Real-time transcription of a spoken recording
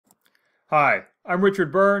Hi, I'm Richard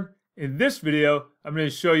Byrne. In this video, I'm going to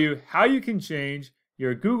show you how you can change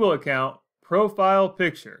your Google account profile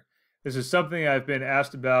picture. This is something I've been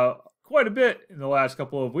asked about quite a bit in the last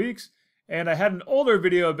couple of weeks, and I had an older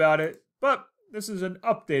video about it, but this is an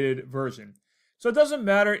updated version. So it doesn't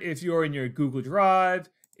matter if you're in your Google Drive,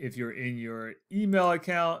 if you're in your email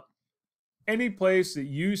account, any place that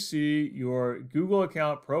you see your Google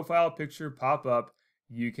account profile picture pop up,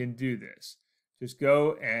 you can do this. Just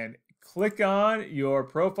go and click on your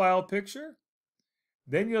profile picture.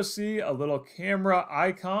 Then you'll see a little camera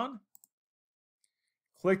icon.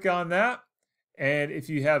 Click on that. And if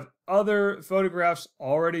you have other photographs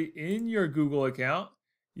already in your Google account,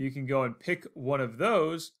 you can go and pick one of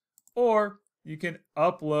those, or you can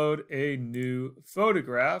upload a new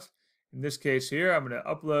photograph. In this case here, I'm going to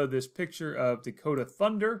upload this picture of Dakota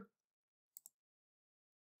Thunder.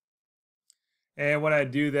 And when I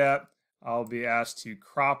do that, I'll be asked to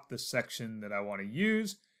crop the section that I want to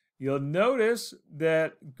use. You'll notice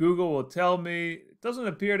that Google will tell me it doesn't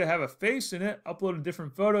appear to have a face in it. Upload a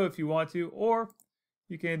different photo if you want to, or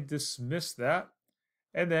you can dismiss that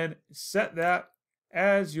and then set that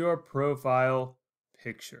as your profile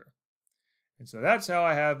picture. And so that's how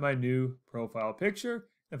I have my new profile picture.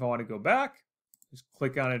 If I want to go back, just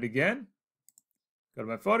click on it again, go to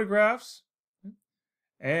my photographs,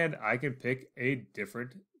 and I can pick a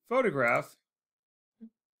different photograph.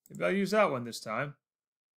 Maybe I'll use that one this time.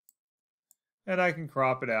 And I can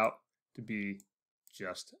crop it out to be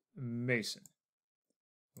just Mason.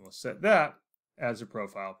 And we'll set that as a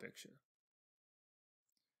profile picture.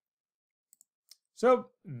 So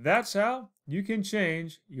that's how you can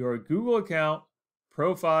change your Google account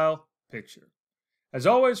profile picture. As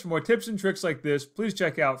always, for more tips and tricks like this, please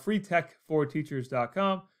check out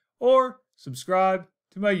freetech4teachers.com or subscribe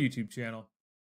to my YouTube channel.